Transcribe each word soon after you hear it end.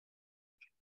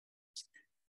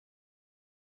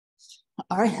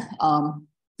All right.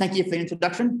 Thank you for the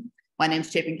introduction. My name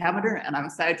is Chapin Cavender, and I'm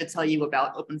excited to tell you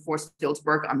about open force field's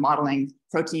work on modeling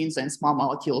proteins and small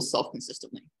molecules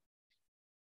self-consistently.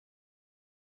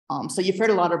 So you've heard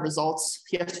a lot of results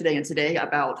yesterday and today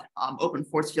about open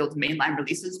force field's mainline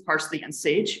releases, Parsley and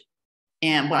Sage.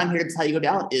 And what I'm here to tell you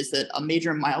about is that a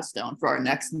major milestone for our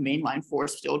next mainline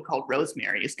force field called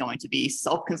Rosemary is going to be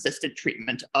self-consistent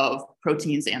treatment of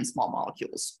proteins and small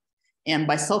molecules. And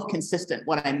by self-consistent,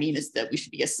 what I mean is that we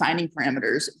should be assigning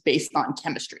parameters based on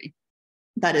chemistry.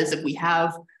 That is, if we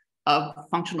have a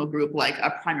functional group like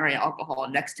a primary alcohol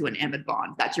next to an amide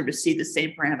bond, that should receive the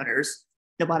same parameters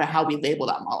no matter how we label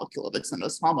that molecule, if it's in a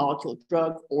small molecule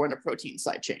drug or in a protein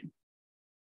side chain.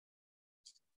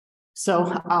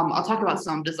 So I'll talk about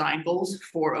some design goals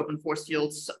for open force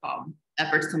field's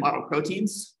efforts to model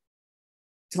proteins.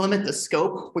 To limit the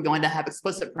scope, we're going to have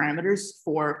explicit parameters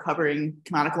for covering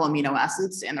canonical amino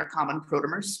acids and their common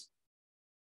protomers.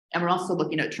 And we're also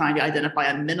looking at trying to identify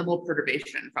a minimal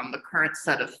perturbation from the current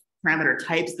set of parameter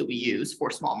types that we use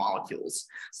for small molecules,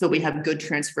 so we have good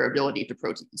transferability to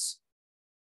proteins.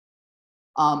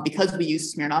 Because we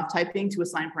use Smirnov typing to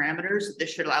assign parameters, this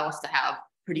should allow us to have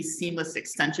pretty seamless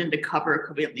extension to cover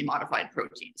covalently modified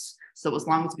proteins. So as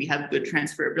long as we have good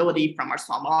transferability from our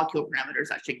small molecule parameters,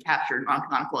 that should capture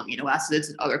non-canonical amino acids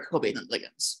and other covalent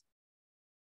ligands.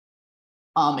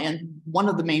 And one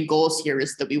of the main goals here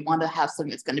is that we want to have something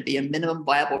that's going to be a minimum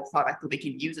viable product that we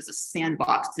can use as a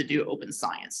sandbox to do open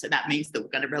science. And that means that we're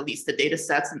going to release the data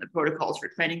sets and the protocols for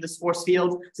training this force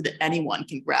field so that anyone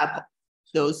can grab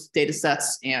those data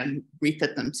sets and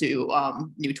refit them to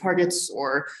new targets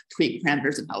or tweak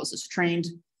parameters and how this is trained,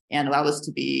 and allow this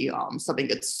to be something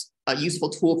that's a useful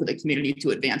tool for the community to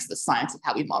advance the science of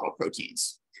how we model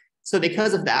proteins. So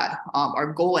because of that,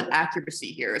 our goal and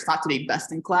accuracy here is not to be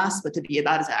best in class, but to be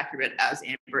about as accurate as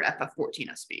Amber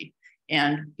FF14SB.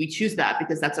 And we choose that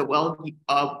because that's a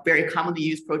very commonly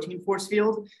used protein force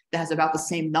field that has about the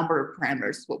same number of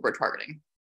parameters as what we're targeting.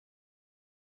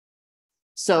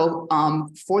 So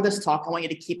for this talk, I want you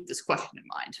to keep this question in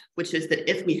mind, which is that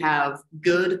if we have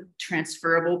good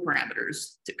transferable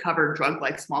parameters to cover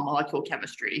drug-like small molecule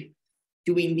chemistry,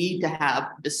 do we need to have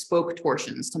bespoke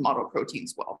torsions to model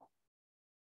proteins well?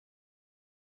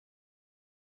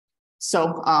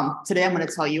 So today I'm going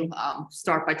to tell you,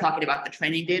 start by talking about the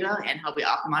training data and how we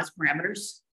optimize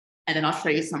parameters. And then I'll show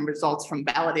you some results from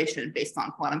validation based on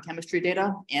quantum chemistry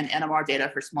data and NMR data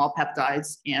for small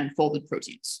peptides and folded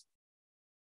proteins.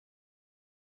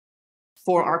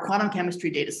 For our quantum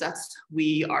chemistry data sets,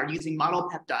 we are using model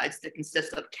peptides that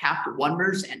consist of capped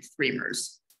 1-mers and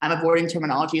 3-mers. I'm avoiding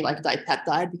terminology like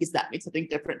dipeptide because that means something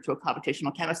different to a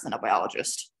computational chemist than a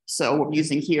biologist. So we're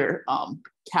using here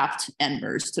capped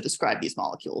N-mers to describe these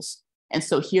molecules. And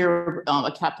so here,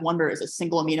 a capped 1-mer is a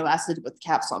single amino acid with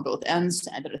caps on both ends,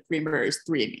 and then a 3-mer is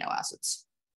 3 amino acids.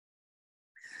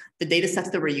 The data sets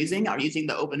that we're using are using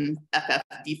the OpenFF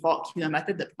default QM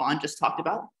method that Vaughn just talked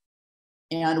about.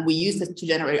 And we use this to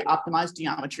generate optimized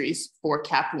geometries for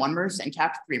capped 1-mers and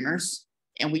capped 3-mers.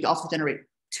 And we also generate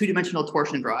 2-dimensional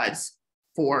torsion drives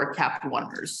for capped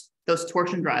 1-mers. Those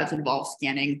torsion drives involve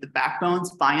scanning the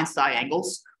backbones by and psi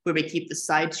angles, where we keep the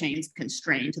side chains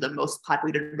constrained to the most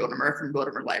populated rotamer from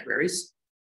rotamer libraries.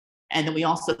 And then we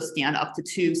also scan up to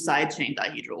 2 side chain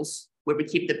dihedrals, where we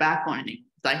keep the backbone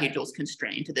dihedrals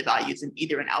constrained to the values in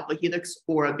either an alpha helix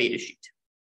or a beta sheet.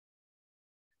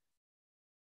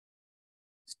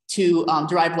 To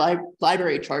derive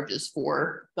library charges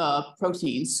for the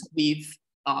proteins, we've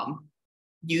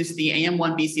used the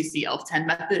AM1BCC ELF10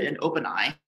 method and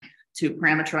OpenEye to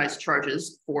parameterize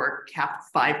charges for capped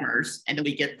 5-mers, and then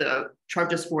we get the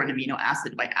charges for an amino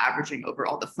acid by averaging over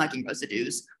all the flanking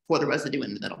residues for the residue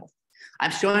in the middle.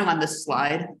 I'm showing on this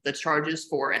slide the charges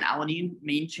for an alanine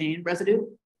main chain residue,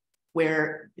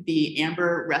 where the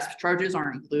amber resp charges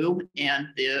are in blue and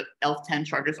the ELF10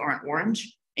 charges are in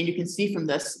orange. And you can see from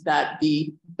this that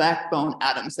the backbone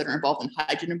atoms that are involved in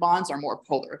hydrogen bonds are more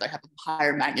polar. They have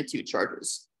higher magnitude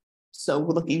charges. So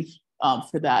we're looking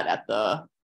for that at the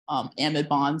amide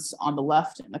bonds on the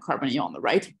left and the carbonyl on the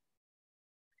right.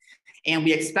 And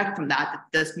we expect from that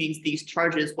this means these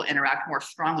charges will interact more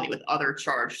strongly with other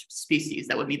charged species.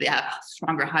 That would mean they have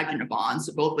stronger hydrogen bonds,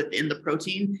 both within the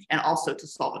protein and also to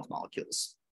solvent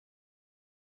molecules.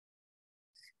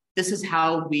 This is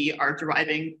how we are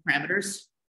deriving parameters.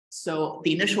 So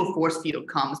the initial force field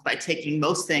comes by taking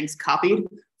most things copied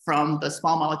from the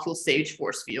small molecule Sage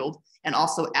force field and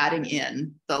also adding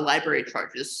in the library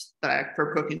charges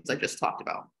for proteins I just talked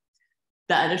about.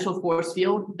 That initial force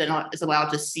field then is allowed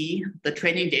to see the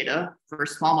training data for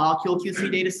small molecule QC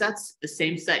data sets, the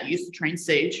same set used to train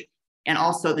Sage, and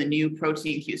also the new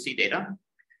protein QC data.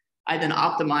 I then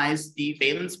optimize the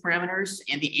valence parameters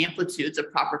and the amplitudes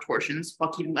of proper torsions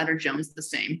while keeping Leonard Jones the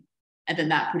same. And then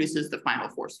that produces the final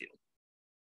force field.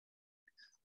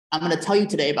 I'm going to tell you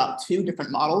today about two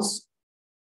different models.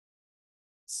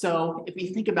 So if we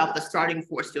think about the starting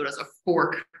force field as a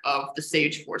fork of the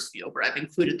SAGE force field, where I've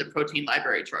included the protein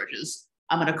library charges,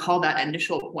 I'm going to call that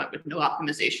initial point with no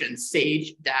optimization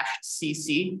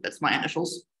SAGE-CC. That's my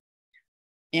initials.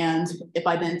 And if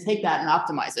I then take that and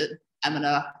optimize it,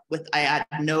 I add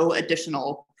no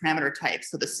additional parameter types,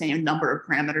 so the same number of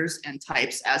parameters and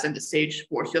types as in the SAGE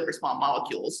force field for small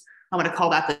molecules. I'm going to call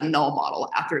that the null model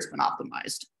after it's been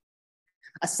optimized.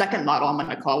 A second model I'm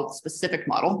going to call the specific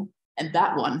model, and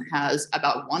that one has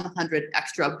about 100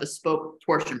 extra bespoke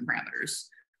torsion parameters,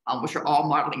 which are all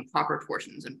modeling proper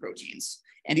torsions in proteins.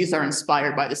 And these are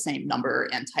inspired by the same number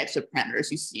and types of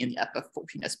parameters you see in the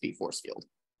FF14SB force field.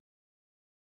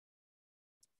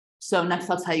 So next,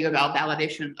 I'll tell you about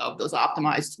validation of those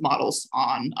optimized models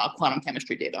on quantum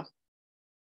chemistry data.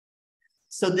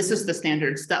 So this is the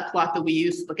standard step plot that we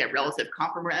use to look at relative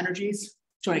conformer energies,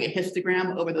 showing a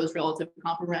histogram over those relative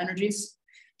conformer energies.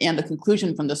 And the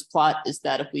conclusion from this plot is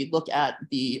that if we look at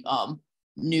the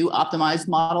new optimized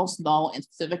models, null and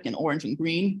specific in orange and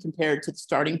green, compared to the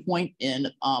starting point in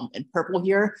purple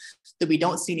here, that we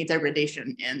don't see any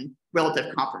degradation in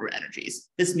relative conformer energies.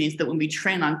 This means that when we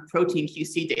train on protein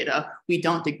QC data, we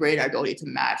don't degrade our ability to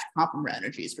match conformer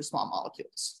energies for small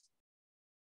molecules.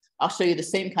 I'll show you the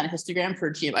same kind of histogram for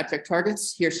geometric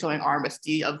targets, here showing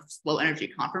RMSD of low energy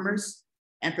conformers.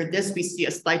 And for this, we see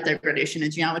a slight degradation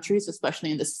in geometries,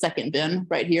 especially in the second bin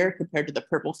right here compared to the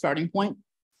purple starting point.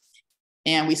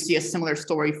 And we see a similar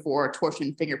story for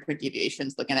torsion fingerprint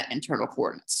deviations looking at internal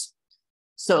coordinates.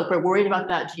 So if we're worried about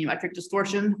that geometric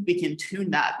distortion, we can tune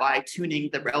that by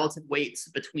tuning the relative weights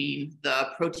between the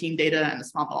protein data and the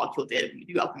small molecule data when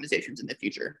we do optimizations in the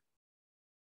future.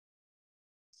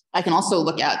 I can also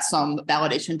look at some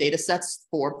validation data sets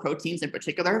for proteins in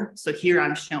particular. So here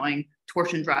I'm showing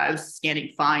torsion drives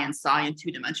scanning phi and psi in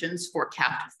 2 dimensions for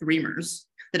capped 3-mers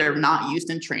that are not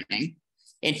used in training.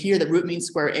 And here the root mean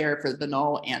square error for the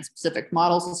null and specific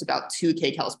models is about 2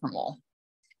 kcals per mole.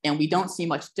 And we don't see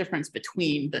much difference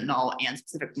between the null and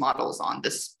specific models on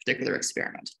this particular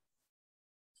experiment.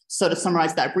 So to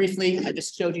summarize that briefly, I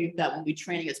just showed you that when we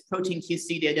train against protein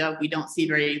QC data, we don't see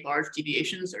very large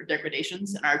deviations or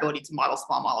degradations in our ability to model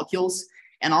small molecules.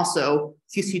 And also,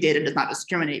 QC data does not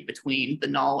discriminate between the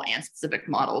null and specific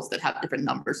models that have different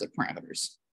numbers of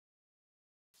parameters.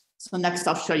 So next,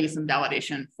 I'll show you some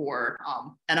validation for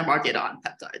NMR data on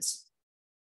peptides.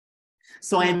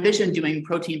 So I envision doing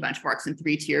protein benchmarks in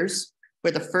 3 tiers,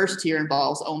 where the first tier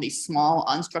involves only small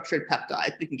unstructured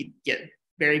peptides we can get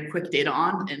very quick data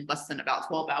on in less than about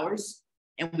 12 hours.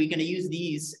 And we're going to use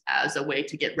these as a way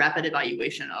to get rapid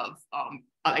evaluation of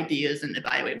ideas and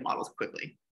evaluate models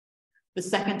quickly. The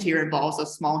second tier involves a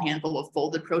small handful of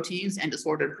folded proteins and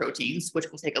disordered proteins,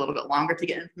 which will take a little bit longer to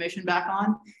get information back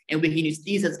on. And we can use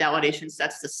these as validation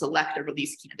sets to select a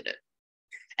release candidate.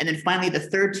 And then finally, the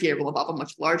third tier will involve a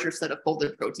much larger set of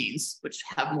folded proteins, which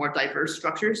have more diverse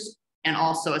structures, and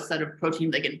also a set of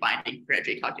protein ligand binding for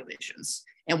energy calculations.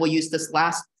 And we'll use this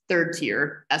last third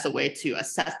tier as a way to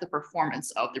assess the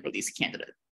performance of the release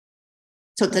candidate.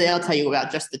 So today I'll tell you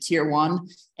about just the tier 1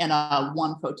 and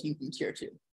 1 protein from tier 2.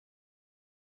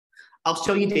 I'll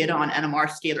show you data on NMR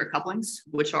scalar couplings,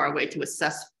 which are a way to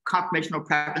assess conformational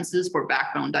preferences for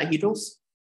backbone dihedrals.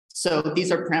 So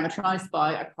these are parameterized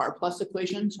by a CAR plus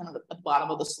equation shown at the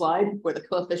bottom of the slide, where the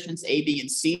coefficients A, B,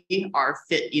 and C are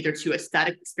fit either to a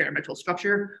static experimental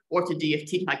structure or to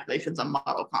DFT calculations on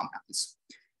model compounds.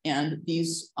 And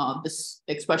these, this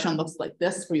expression looks like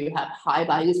this, where you have high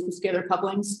values for scalar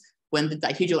couplings when the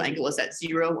dihedral angle is at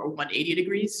 0 or 180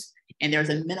 degrees. And there's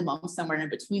a minimum somewhere in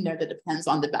between there that depends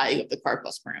on the value of the CAR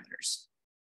plus parameters.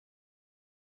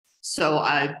 So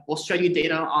I will show you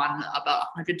data on about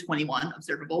 121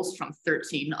 observables from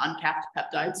 13 uncapped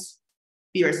peptides.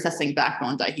 We are assessing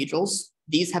backbone dihedrals.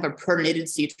 These have a protonated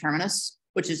C terminus,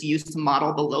 which is used to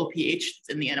model the low pH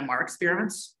in the NMR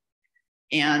experiments.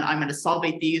 And I'm going to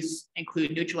solvate these,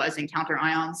 include neutralizing counter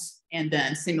ions, and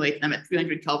then simulate them at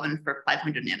 300 Kelvin for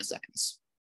 500 nanoseconds.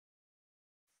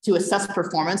 To assess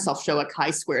performance, I'll show a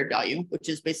chi-squared value, which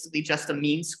is basically just a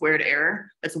mean squared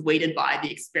error that's weighted by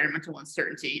the experimental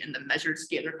uncertainty in the measured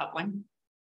scalar coupling.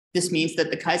 This means that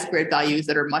the chi-squared values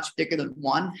that are much bigger than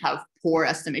 1 have poor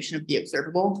estimation of the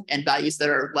observable, and values that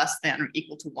are less than or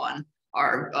equal to 1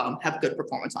 are, have good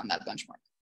performance on that benchmark.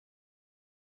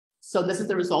 So this is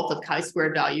the result of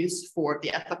chi-squared values for the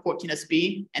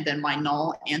FF14SB and then my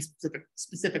null and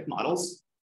specific models.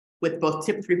 with both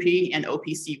TIP3P and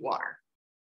OPC water.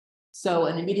 So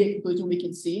an immediate conclusion we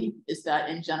can see is that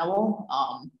in general,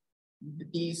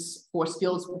 these force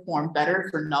fields perform better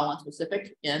for null and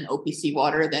specific in OPC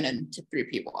water than in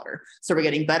TIP3P water. So we're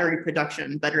getting better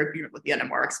reproduction, better agreement with the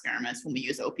NMR experiments when we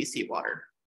use OPC water.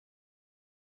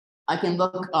 I can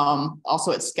look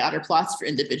also at scatter plots for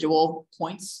individual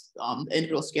points,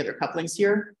 individual scalar couplings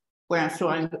here, where I'm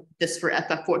showing this for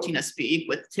FF14SB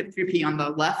with TIP3P on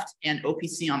the left and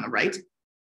OPC on the right.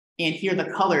 And here the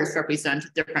colors represent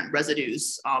different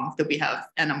residues that we have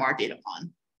NMR data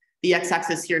on. The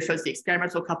x-axis here shows the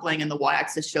experimental coupling, and the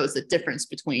y-axis shows the difference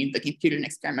between the computed and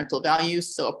experimental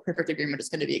values. So a perfect agreement is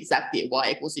going to be exactly at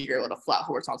y=0 at a flat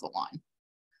horizontal line.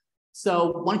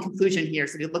 So one conclusion here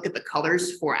is if you look at the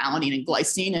colors for alanine and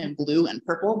glycine in blue and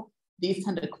purple, these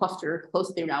tend to cluster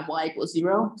closely around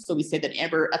y=0. So we say that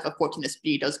amber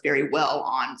FF14SB does very well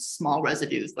on small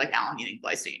residues like alanine and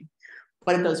glycine,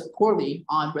 but it does poorly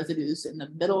on residues in the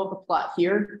middle of the plot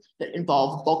here that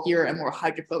involve bulkier and more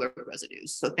hydrophilic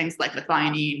residues. So things like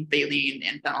methionine, valine,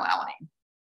 and phenylalanine.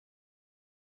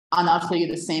 I'll now show you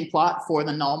the same plot for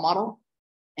the null model.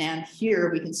 And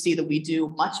here we can see that we do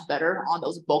much better on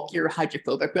those bulkier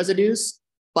hydrophobic residues,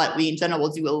 but we in general will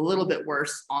do a little bit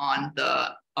worse on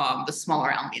the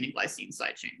smaller alanine and glycine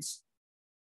side chains.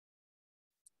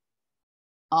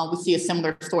 We see a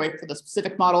similar story for the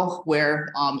specific model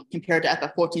where compared to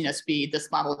FF14SB, this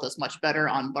model does much better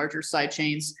on larger side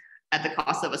chains at the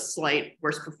cost of a slight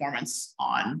worse performance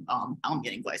on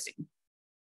alanine and glycine.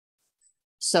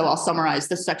 So I'll summarize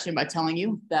this section by telling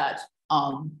you that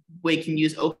we can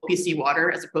use OPC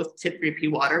water as opposed to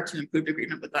TIP3P water to improve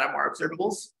agreement with NMR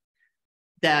observables.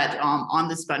 That on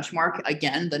this benchmark,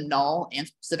 again, the null and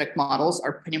specific models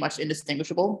are pretty much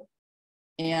indistinguishable.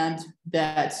 And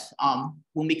that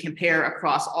when we compare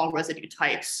across all residue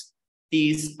types,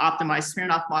 these optimized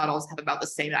Smirnov models have about the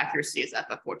same accuracy as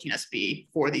FF14SB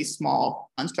for these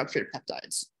small unstructured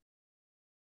peptides.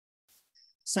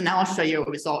 So now I'll show you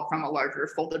a result from a larger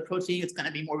folded protein. It's going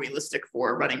to be more realistic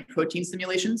for running protein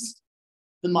simulations.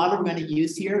 The model we're going to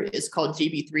use here is called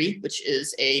GB3, which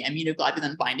is a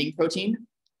immunoglobulin binding protein.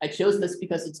 I chose this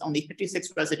because it's only 56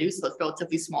 residues, so it's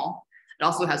relatively small. It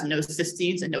also has no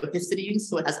cysteines and no histidines,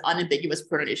 so it has unambiguous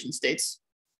protonation states.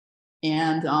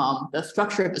 And the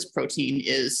structure of this protein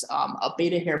is a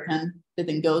beta hairpin that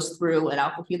then goes through an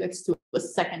alpha helix to a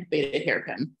second beta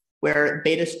hairpin, where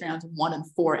beta strands 1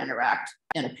 and 4 interact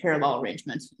in a parallel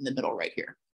arrangement in the middle right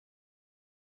here.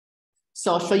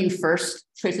 So I'll show you first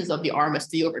traces of the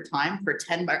RMSD over time for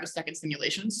 10 microsecond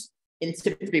simulations in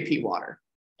TIP3P water.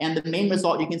 And the main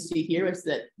result you can see here is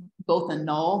that both the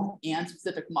null and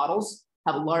specific models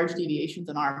have large deviations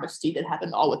in RMSD that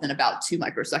happen all within about 2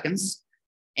 microseconds.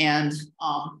 And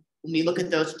when we look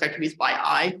at those trajectories by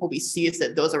eye, what we see is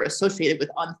that those are associated with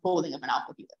unfolding of an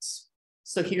alpha helix.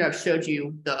 So here I've showed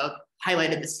you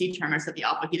highlighted the C terminus of the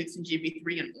alpha helix in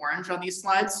GB3 in orange on these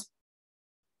slides.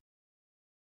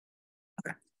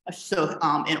 Okay. So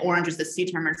in orange is the C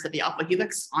terminus of the alpha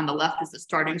helix. On the left is the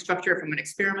starting structure from an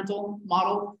experimental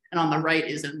model. And on the right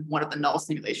is in one of the null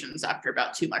simulations after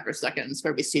about 2 microseconds,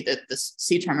 where we see that this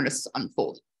C terminus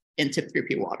unfolds in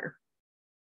TIP3P water.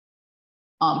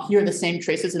 Here are the same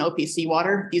traces in OPC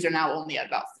water. These are now only at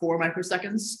about 4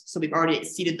 microseconds. So we've already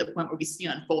exceeded the point where we see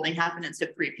unfolding happen in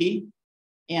TIP3P.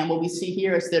 And what we see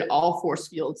here is that all force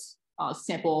fields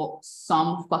sample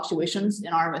some fluctuations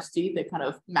in RMSD that kind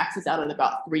of maxes out at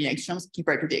about 3 angstroms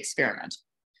compared to the experiment.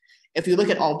 If you look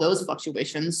at all those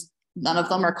fluctuations, none of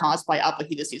them are caused by alpha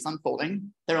helices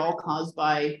unfolding. They're all caused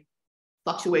by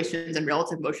fluctuations and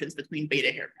relative motions between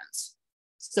beta hairpins.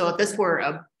 So if this were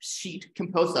a sheet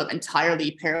composed of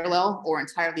entirely parallel or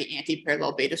entirely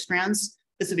anti-parallel beta strands,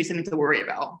 this would be something to worry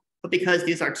about. But because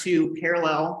these are 2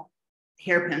 parallel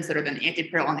hairpins that are then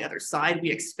anti-parallel on the other side,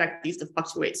 we expect these to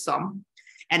fluctuate some.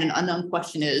 And an unknown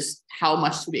question is, how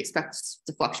much do we expect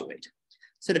to fluctuate?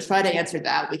 So to try to answer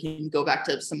that, we can go back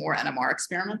to some more NMR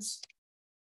experiments.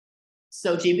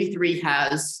 So GB3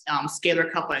 has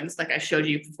scalar couplings, like I showed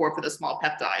you before for the small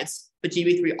peptides, but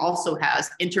GB3 also has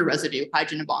inter-residue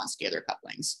hydrogen bond scalar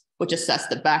couplings, which assess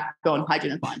the backbone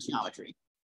hydrogen bond geometry.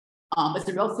 It's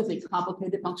a relatively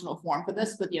complicated functional form for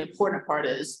this, but the important part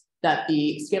is that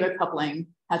the scalar coupling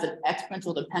has an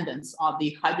exponential dependence on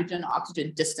the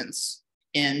hydrogen-oxygen distance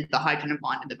in the hydrogen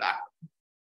bond in the backbone.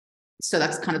 So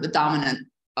that's kind of the dominant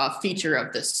feature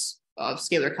of this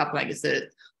scalar coupling, is that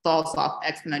it falls off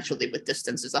exponentially with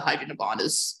distance as the hydrogen bond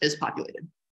is populated.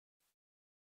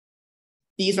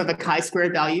 These are the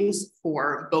chi-squared values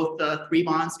for both the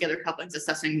 3-bond scalar couplings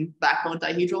assessing backbone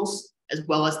dihedrals, as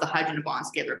well as the hydrogen bond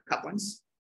scalar couplings.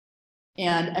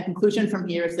 And a conclusion from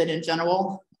here is that in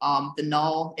general, the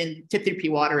null, in TIP3P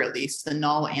water at least, the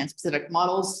null and specific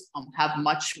models have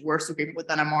much worse agreement with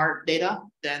NMR data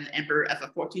than Ember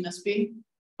FF14SB.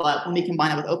 But when we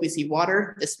combine it with OPC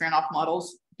water, the Smirnoff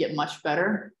models get much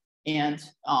better. And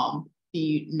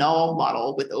the null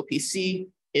model with OPC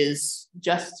is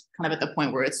just kind of at the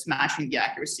point where it's smashing the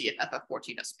accuracy at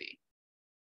FF14SB.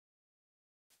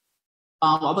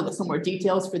 I'll look at some more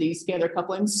details for these scalar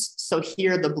couplings. So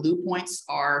here, the blue points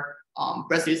are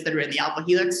residues that are in the alpha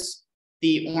helix.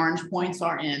 The orange points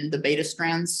are in the beta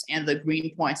strands, and the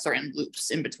green points are in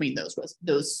loops in between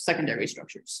those secondary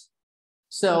structures.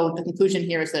 So the conclusion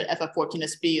here is that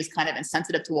FF14SB is kind of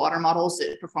insensitive to water models.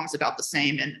 It performs about the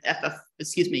same in in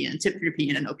TIP3P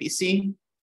and in OPC.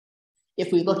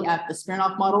 If we look at the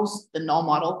Smirnoff models, the null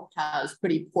model has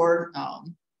pretty poor.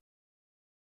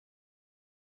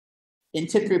 In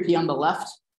TIP3P on the left,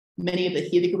 many of the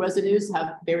helical residues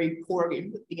have very poor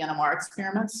agreement with the NMR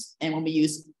experiments. And when we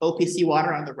use OPC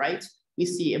water on the right, we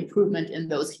see improvement in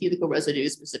those helical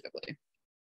residues specifically.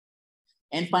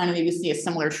 And finally, we see a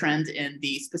similar trend in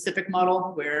the specific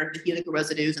model where the helical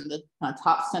residues in the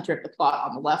top center of the plot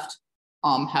on the left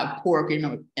have poor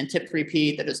agreement in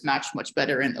TIP3P that is matched much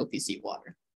better in OPC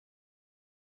water.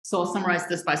 So I'll summarize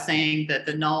this by saying that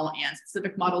the null and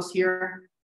specific models here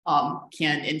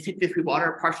can, in TIP3P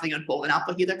water, partially unfold an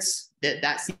alpha helix.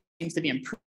 That seems to be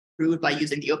improved by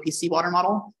using the OPC water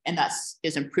model, and that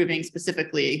is improving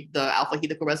specifically the alpha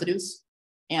helical residues.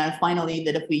 And finally,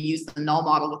 that if we use the null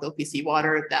model with OPC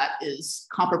water, that is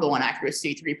comparable in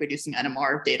accuracy to reproducing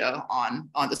NMR data on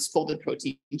this folded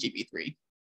protein GB3.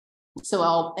 So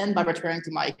I'll end by returning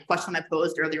to my question I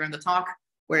posed earlier in the talk,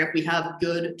 where if we have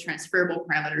good transferable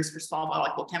parameters for small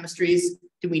molecule chemistries,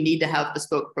 do we need to have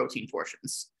bespoke protein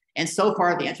torsions? And so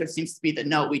far, the answer seems to be that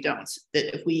no, we don't.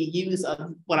 That if we use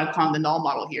what I'm calling the null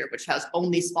model here, which has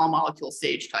only small molecule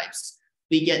stage types,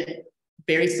 we get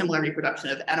very similar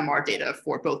reproduction of NMR data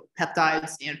for both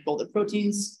peptides and folded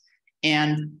proteins.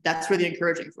 And that's really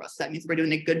encouraging for us. That means we're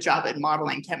doing a good job at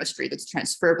modeling chemistry that's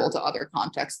transferable to other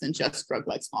contexts than just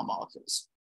drug-like small molecules.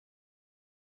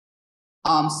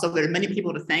 So there are many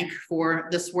people to thank for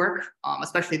this work,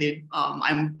 especially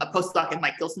I'm a postdoc in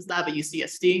Mike Gilson's lab at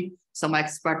UCSD. So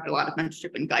Mike's provided a lot of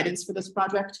mentorship and guidance for this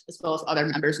project, as well as other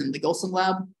members in the Gilson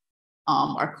Lab.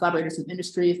 Our collaborators in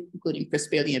industry, including Chris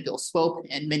Bailey and Bill Swope,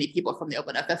 and many people from the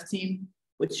OpenFF team,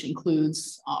 which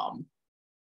includes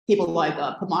people like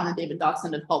Paman and David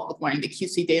Dotson have helped with running the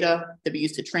QC data that we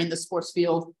use to train this force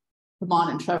field. Paman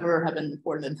and Trevor have been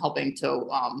important in helping to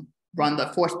run the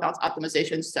force balance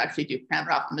optimizations to actually do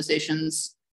parameter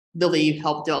optimizations. Lily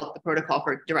helped develop the protocol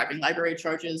for deriving library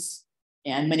charges.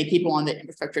 And many people on the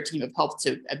infrastructure team have helped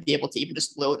to be able to even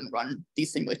just load and run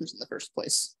these simulations in the first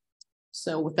place.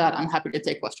 So with that, I'm happy to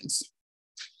take questions.